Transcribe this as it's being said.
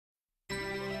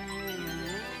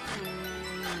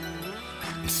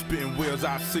Spin wheels,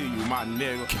 I see you, my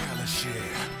nigga. Killin' shit.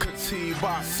 Khatib,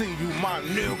 I see you, my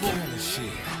nigga. Killin'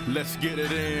 shit. Let's get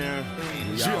it in.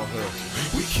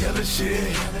 We killin'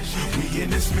 shit. We in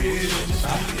this bitch.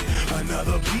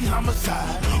 Another beat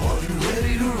homicide. Are you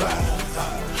ready to ride?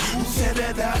 Who said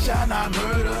that thou shalt not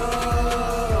murder?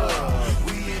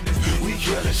 We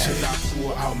killin' shit. As I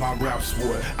pour out my rap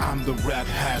sport, I'm the rap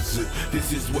hazard.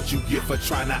 This is what you get for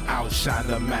trying to outshine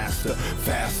the master.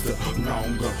 Faster,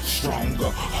 longer, stronger,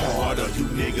 harder. You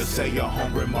niggas say you're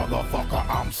hungry, motherfucker,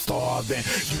 I'm starving.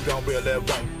 You don't really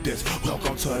want this.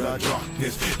 Welcome to the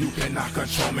darkness. You cannot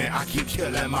control me, I keep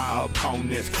killing my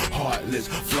opponents. Heartless,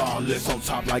 flawless, on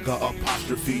top like a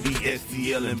apostrophe. The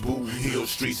STL and Boo Hill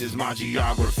streets is my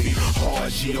geography.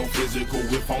 Hard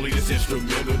geophysical, if only this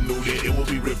instrumental knew that it will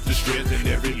be ripped to shreds and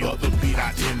every other beat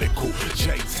identical.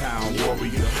 J-Town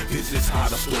warrior, this is how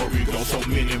the story goes. So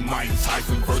many Mike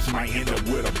Tyson first might end up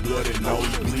with a blood and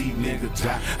nosebleed, nigga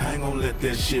die. I ain't gonna let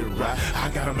that shit ride. I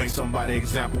gotta make somebody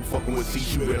example. Fucking with C,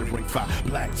 you better bring 5.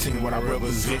 Black team, what I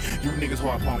represent. You niggas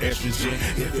hard pump estrogen.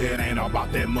 If it ain't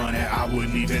about that money, I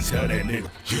wouldn't even tell that nigga.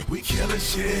 We killin'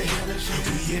 shit.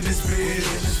 We in this bitch.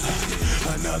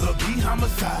 Another beat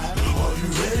homicide. Are you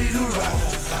ready to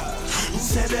ride? Who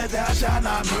said that thou shalt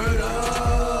not murder?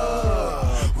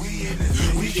 We in this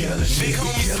bitch. We killin' shit. We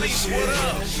killin' shit.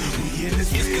 We in this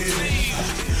bitch.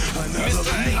 Another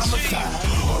beat homicide.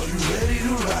 Are you ready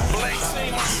to ride?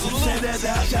 Who said that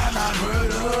thou shalt not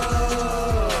murder?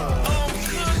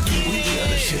 We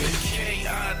killin' shit.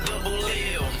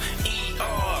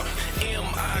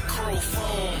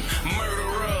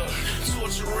 Murderer,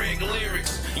 torture reg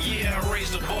lyrics, yeah, I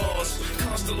raise the bars.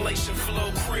 Constellation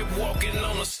flow, crib walking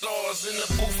on the stars. In the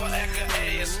booth, I act a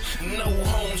ass. No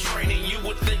home training, you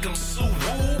would think I'm so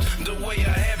woo. The way I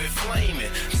have it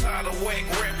flaming. Tired of whack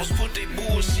rappers, put their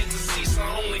bullshit to cease.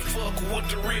 I only fuck with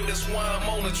the real, that's why I'm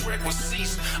on the track with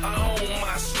cease. I own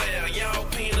my style, y'all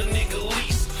paying a nigga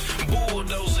lease.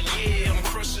 Bulldozer, yeah, I'm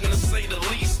crushing to say the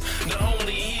least. The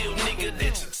only heel nigga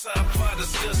that your top 5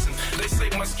 discussing. They say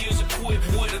my skills equipped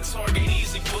with a target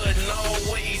easy button.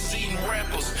 Always eating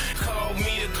rappers. Call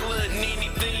me a glutton.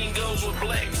 Anything goes with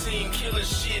black team. Killing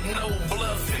shit, no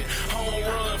bluffing. Home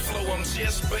run flow, I'm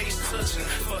just base touching.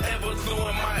 Forever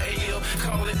throwing my AL,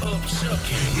 call it up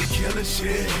chucking. We killin'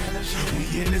 shit.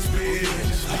 We in this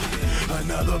bitch.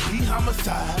 Another beat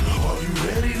homicide. Are you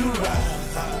ready to ride?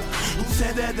 Who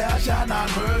said that thou shalt not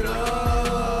murder?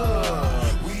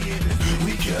 We in this bitch.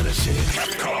 We killin' shit.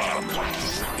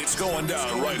 It's going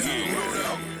down right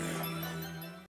here.